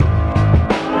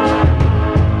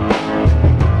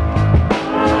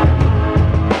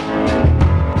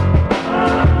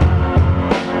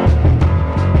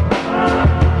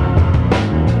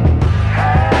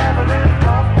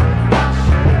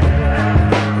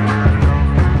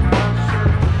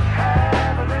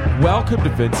Welcome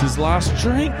to Vince's Last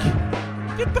Drink.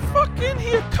 Get the fuck in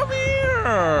here. Come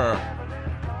here.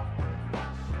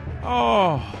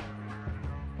 Oh.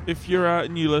 If you're a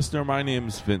new listener, my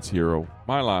name's Vince Hero.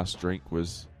 My last drink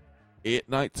was 8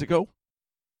 nights ago.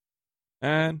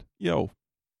 And,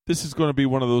 this is going to be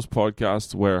one of those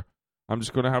podcasts where I'm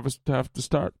just going to have to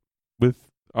start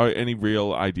without any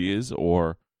real ideas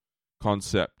or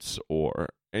concepts or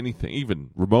anything,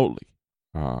 even remotely,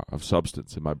 of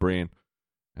substance in my brain.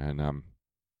 And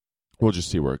we'll just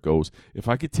see where it goes. If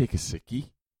I could take a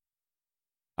sickie,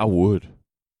 I would.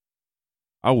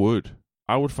 I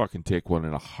would fucking take one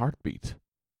in a heartbeat.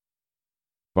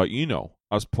 But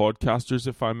us podcasters,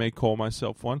 if I may call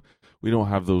myself one, we don't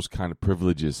have those kind of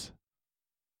privileges.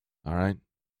 All right?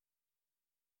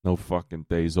 No fucking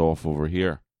days off over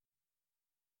here.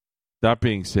 That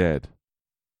being said,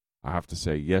 I have to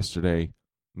say yesterday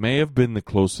may have been the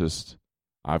closest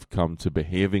I've come to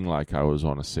behaving like I was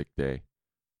on a sick day,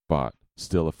 but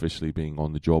still officially being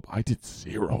on the job. I did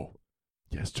 0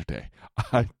 yesterday.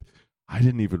 I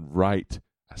didn't even write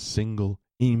a single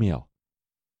email.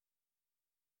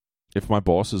 If my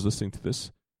boss is listening to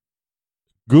this,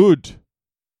 good.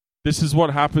 This is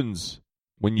what happens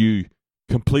when you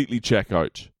completely check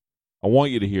out. I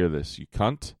want you to hear this, you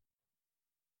cunt.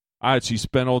 I actually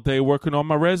spent all day working on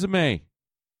my resume.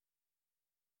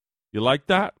 You like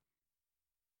that?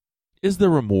 Is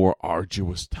there a more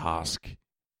arduous task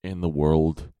in the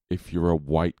world if you're a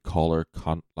white-collar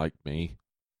cunt like me?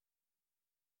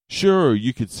 Sure,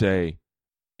 you could say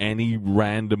any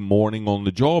random morning on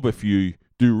the job if you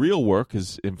do real work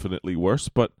is infinitely worse,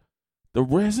 but the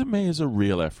resume is a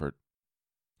real effort.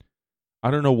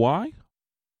 I don't know why.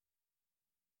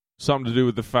 Something to do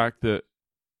with the fact that,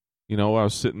 I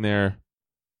was sitting there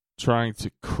trying to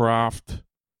craft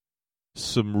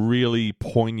some really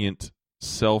poignant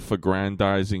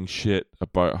self-aggrandizing shit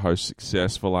about how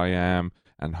successful I am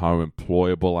and how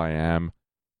employable I am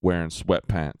wearing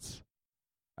sweatpants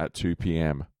at 2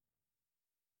 p.m.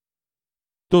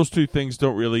 Those two things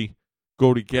don't really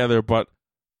go together, but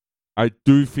I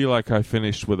do feel like I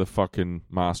finished with a fucking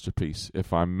masterpiece,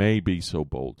 if I may be so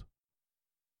bold.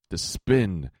 The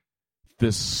spin, the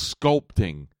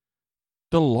sculpting,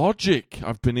 the logic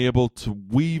I've been able to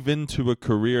weave into a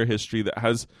career history that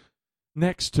has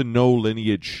next to no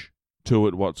lineage to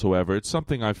it whatsoever. It's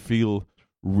something I feel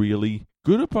really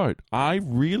good about. I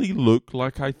really look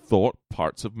like I thought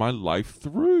parts of my life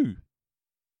through.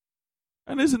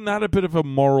 And isn't that a bit of a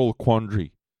moral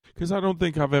quandary? Because I don't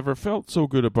think I've ever felt so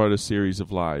good about a series of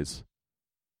lies.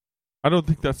 I don't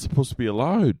think that's supposed to be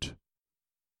allowed.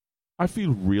 I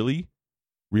feel really,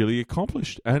 really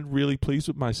accomplished and really pleased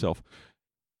with myself.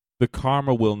 The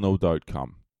karma will no doubt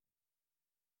come.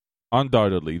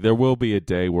 Undoubtedly, there will be a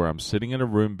day where I'm sitting in a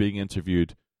room being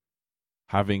interviewed,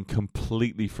 having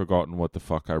completely forgotten what the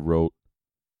fuck I wrote.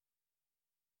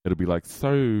 It'll be like,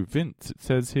 so Vince, it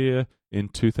says here in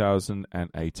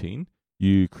 2018,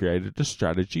 you created a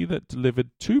strategy that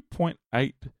delivered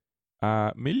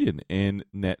 2.8 million in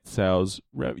net sales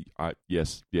revenue.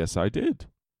 Yes, I did.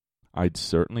 I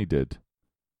certainly did.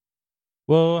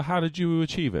 Well, how did you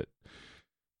achieve it?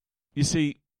 You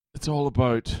see, it's all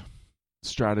about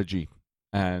strategy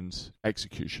and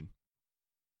execution.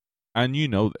 And you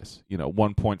know this.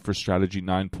 1 point for strategy,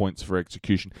 9 points for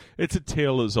execution. It's a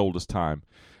tale as old as time.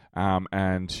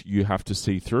 And you have to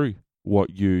see through what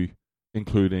you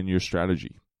include in your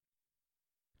strategy.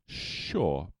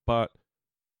 Sure, but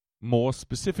more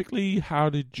specifically, how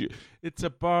did you... It's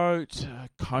about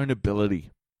accountability.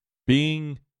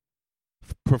 Being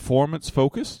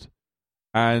performance-focused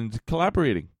and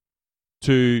collaborating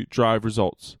to drive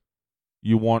results.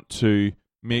 You want to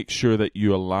make sure that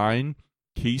you align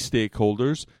key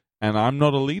stakeholders, and I'm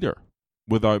not a leader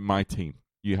without my team.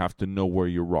 You have to know where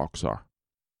your rocks are.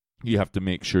 You have to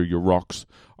make sure your rocks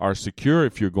are secure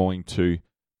if you're going to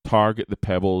target the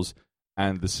pebbles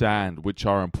and the sand, which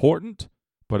are important,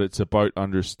 but it's about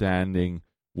understanding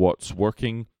what's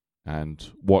working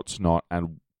and what's not.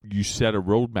 And you set a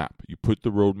roadmap. You put the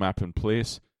roadmap in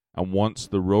place, and once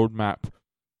the roadmap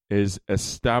is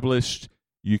established,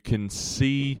 you can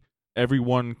see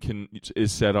everyone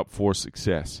is set up for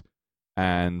success.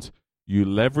 And you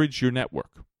leverage your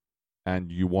network.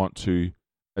 And you want to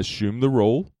assume the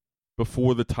role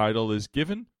before the title is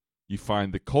given. You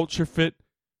find the culture fit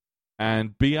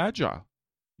and be agile.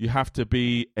 You have to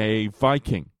be a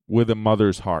Viking with a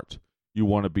mother's heart. You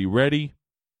want to be ready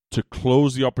to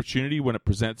close the opportunity when it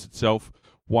presents itself,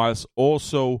 whilst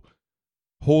also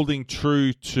holding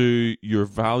true to your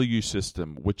value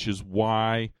system, which is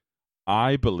why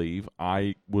I believe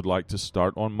I would like to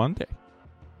start on Monday.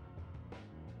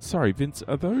 Sorry, Vince,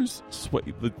 are those sweat?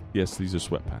 Yes, these are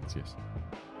sweatpants, yes.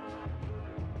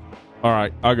 All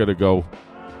right, I got to go.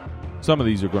 Some of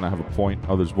these are going to have a point,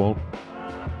 others won't.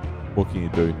 What can you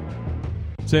do?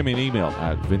 Send me an email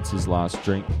at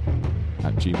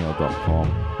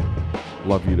vinceslastdrink@gmail.com.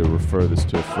 Love you to refer this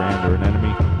to a friend or an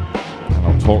enemy. And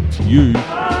I'll talk to you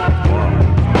tomorrow.